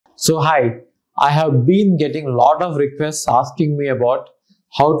So hi, I have been getting a lot of requests asking me about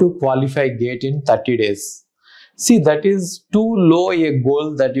how to qualify GATE in 30 days. See, that is too low a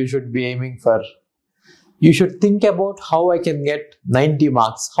goal that you should be aiming for. You should think about how I can get 90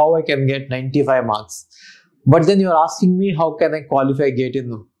 marks, how I can get 95 marks. But then you're asking me how can I qualify GATE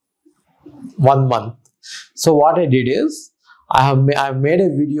in 1 month. So what I did is I'm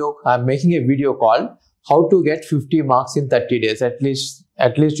making a video called how to get 50 marks in 30 days. At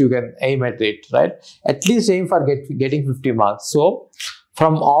least you can aim at it, right? At least aim for getting 50 marks. So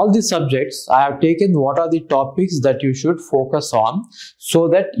from all the subjects, I have taken what are the topics that you should focus on so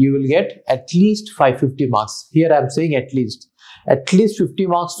that you will get at least 550 marks. Here I am saying at least 50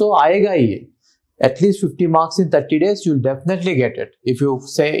 marks. So aayega hi. At least 50 marks in 30 days, you'll definitely get it if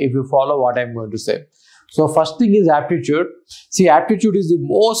you follow what I'm going to say. So first thing is aptitude. See, aptitude is the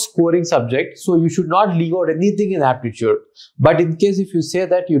most scoring subject, so you should not leave out anything in aptitude. But in case if you say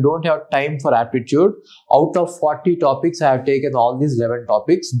that you don't have time for aptitude, out of 40 topics, I have taken all these 11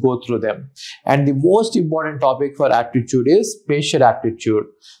 topics, go through them. And the most important topic for aptitude is spatial aptitude,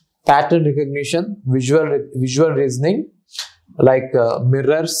 pattern recognition, visual reasoning, like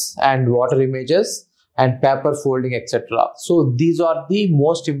mirrors and water images and paper folding, etc. So these are the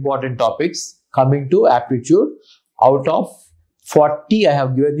most important topics coming to aptitude. Out of 40, I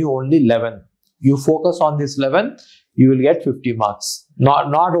have given you only 11. You focus on this 11, you will get 50 marks.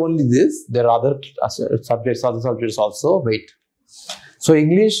 Not only this, there are other subjects also. Wait. So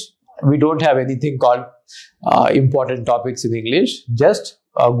English, we don't have anything called important topics in English. Just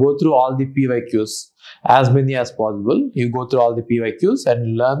go through all the PYQs, as many as possible. You go through all the PYQs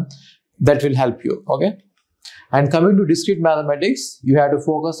and learn. That will help you. Okay. And coming to discrete mathematics, you have to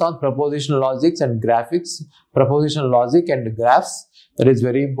focus on propositional logics and graphics, propositional logic and graphs. That is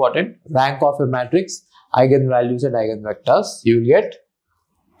very important. Rank of a matrix, eigenvalues and eigenvectors. You will get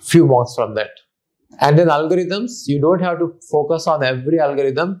few marks from that. And then algorithms, you don't have to focus on every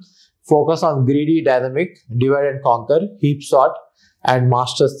algorithm. Focus on greedy, dynamic, divide and conquer, heap sort, and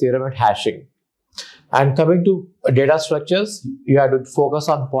master's theorem and hashing. And coming to data structures, you have to focus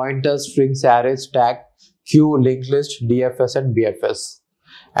on pointers, strings, arrays, stack, queue, linked list, DFS and BFS.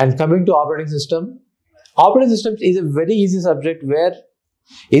 And coming to operating system is a very easy subject where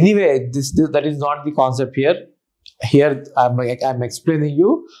anyway that is not the concept here. Here I'm explaining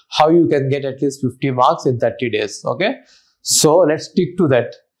you how you can get at least 50 marks in 30 days. Okay, so let's stick to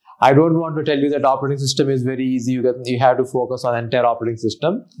that. I don't want to tell you that operating system is very easy. You have to focus on entire operating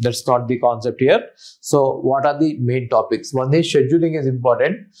system. That's not the concept here. So what are the main topics? One is scheduling is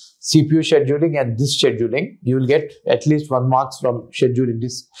important. CPU scheduling and disk scheduling. You will get at least 1 marks from scheduling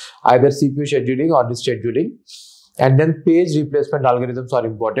this, either CPU scheduling or disk scheduling. And then page replacement algorithms are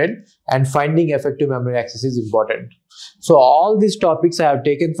important. And finding effective memory access is important. So all these topics I have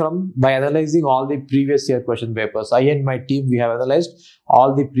taken from by analyzing all the previous year question papers. I and my team, we have analyzed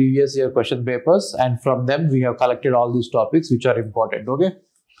all the previous year question papers, and from them we have collected all these topics which are important. Okay.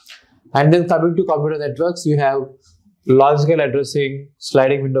 And then coming to computer networks, you have logical addressing,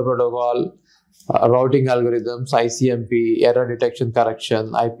 sliding window protocol, routing algorithms, ICMP, error detection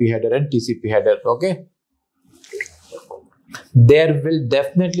correction, IP header and TCP header. Okay. There will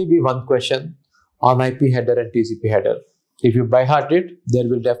definitely be one question on IP header and TCP header. If you by heart it, there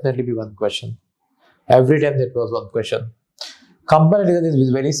will definitely be one question. Every time there was one question. Comparison is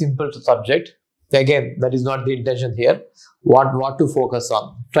a very simple subject. Again, that is not the intention here. What to focus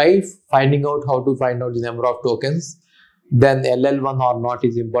on? Try finding out how to find out the number of tokens. Then LL1 or not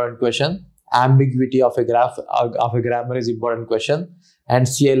is important question. Ambiguity of a graph of a grammar is important question. And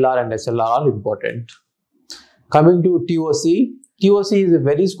CLR and SLR are important. Coming to TOC. TOC is a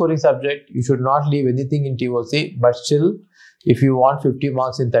very scoring subject. You should not leave anything in TOC, but still, if you want 50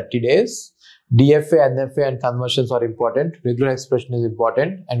 marks in 30 days, DFA, NFA and conversions are important. Regular expression is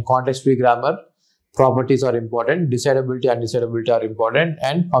important, and context-free grammar properties are important. Decidability and undecidability are important,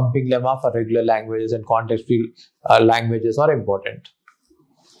 and pumping lemma for regular languages and context-free languages are important.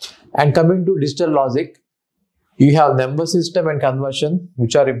 And coming to digital logic, you have number system and conversion,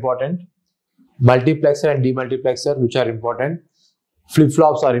 which are important. Multiplexer and demultiplexer, which are important.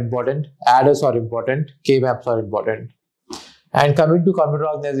 Flip-flops are important, adders are important, K-maps are important. And coming to computer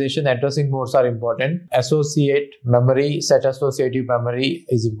organization, addressing modes are important. Associate memory, set associative memory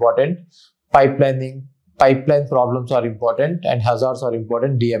is important. Pipeline problems are important, and hazards are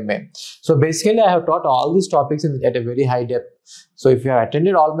important, DMA. So basically, I have taught all these topics at a very high depth. So if you have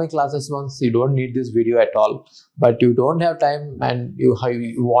attended all my classes once, you don't need this video at all. But you don't have time and you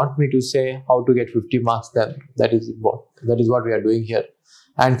want me to say how to get 50 marks, then that is what we are doing here.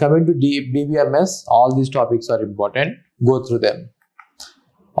 And coming to BBMS, all these topics are important. Go through them.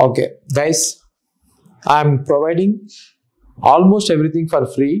 Okay guys, I'm providing almost everything for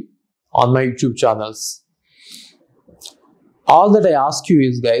free on my YouTube channels. All that I ask you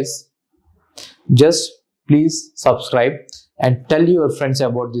is, guys, just please subscribe and tell your friends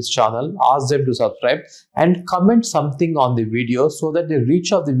about this channel. Ask them to subscribe and comment something on the video so that the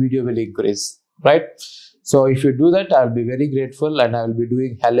reach of the video will increase, right? So if you do that, I'll be very grateful, and I will be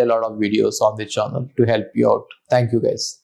doing hell a lot of videos on the channel to help you out. Thank you guys.